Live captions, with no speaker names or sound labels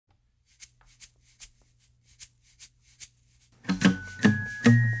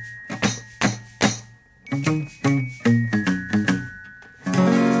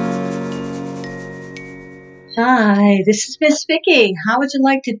Hi, this is Miss Vickie. How would you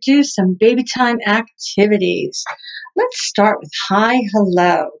like to do some baby time activities? Let's start with hi,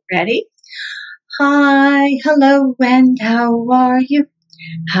 hello. Ready? Hi, hello, and how are you?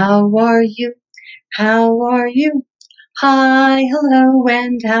 How are you? How are you? Hi, hello,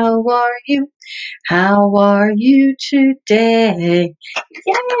 and how are you? How are you today?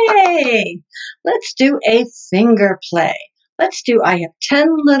 Yay! Let's do a finger play. I have 10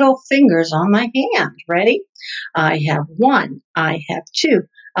 little fingers on my hand. Ready? I have 1. I have 2.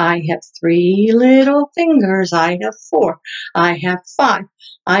 I have 3 little fingers. I have 4. I have 5.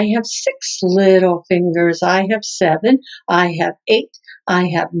 I have 6 little fingers. I have 7. I have 8. I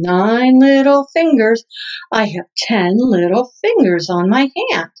have 9 little fingers. I have 10 little fingers on my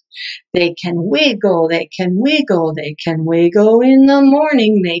hand. They can wiggle, they can wiggle, they can wiggle in the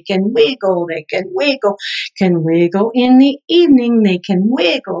morning, they can wiggle in the evening, they can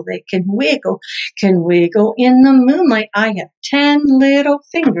wiggle in the moonlight. I have 10 little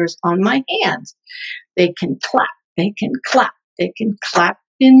fingers on my hands. They can clap, they can clap, they can clap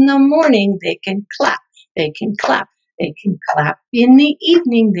in the morning, they can clap, they can clap, they can clap in the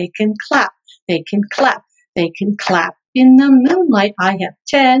evening, they can clap, they can clap, they can clap. In the moonlight, I have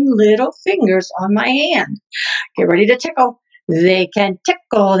 10 little fingers on my hand. Get ready to tickle. They can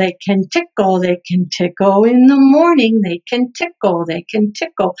tickle, they can tickle, they can tickle in the morning, they can tickle in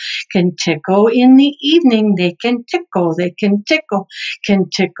the evening, they can tickle in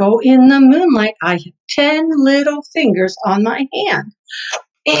the moonlight. I have 10 little fingers on my hand.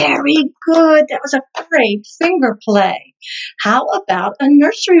 Very good. That was a great finger play. How about a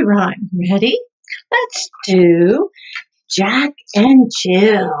nursery rhyme? Ready? Let's do Jack and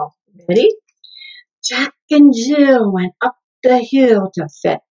Jill. Ready? Jack and Jill went up the hill to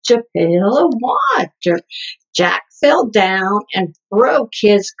fetch a pail of water. Jack fell down and broke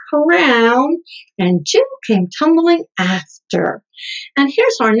his crown, and Jill came tumbling after. And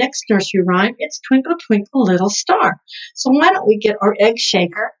here's our next nursery rhyme. It's Twinkle, Twinkle, Little Star. So why don't we get our egg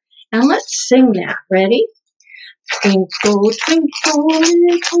shaker and let's sing that. Ready? Twinkle, twinkle,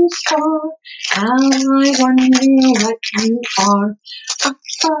 little star, how I wonder what you are. Up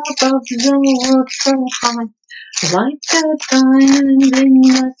above the world so high, like a diamond in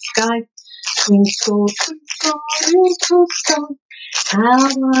the sky. Twinkle, twinkle, little star, how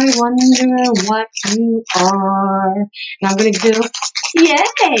I wonder what you are. And I'm going to do,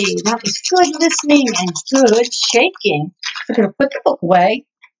 yay! That was good listening and good shaking. We're going to put the book away.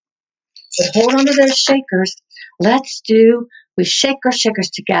 So hold on to those shakers. Let's do, we shake our shakers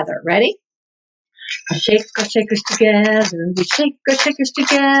together. Ready? We shake our shakers together. We shake our shakers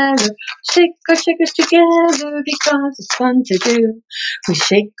together. Shake our shakers together because it's fun to do. We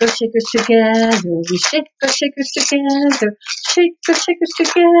shake our shakers together. We shake our shakers together. Shake our shakers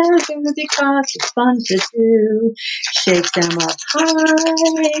together because it's fun to do. Shake them up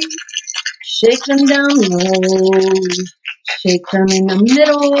high. Shake them down low. Shake them in the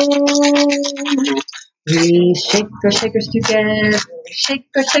middle. We shake our shakers together, shake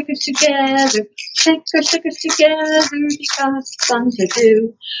our shakers together, shake our shakers together because it's fun to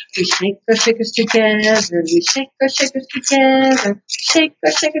do. We shake our shakers together, we shake our shakers together, shake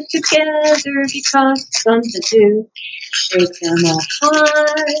our shakers together because it's fun to do. Shake them up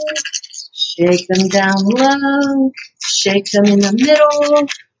high, shake them down low, shake them in the middle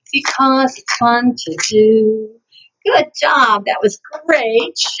because it's fun to do. Good job, that was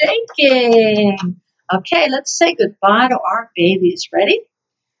great shaking. Okay, let's say goodbye to our babies. Ready?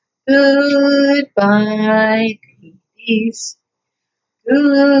 Goodbye, babies.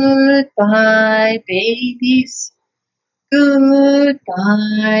 Goodbye, babies.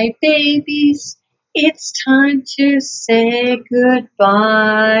 Goodbye, babies. It's time to say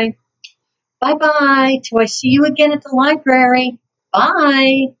goodbye. Bye-bye till I see you again at the library.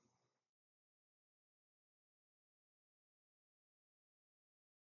 Bye.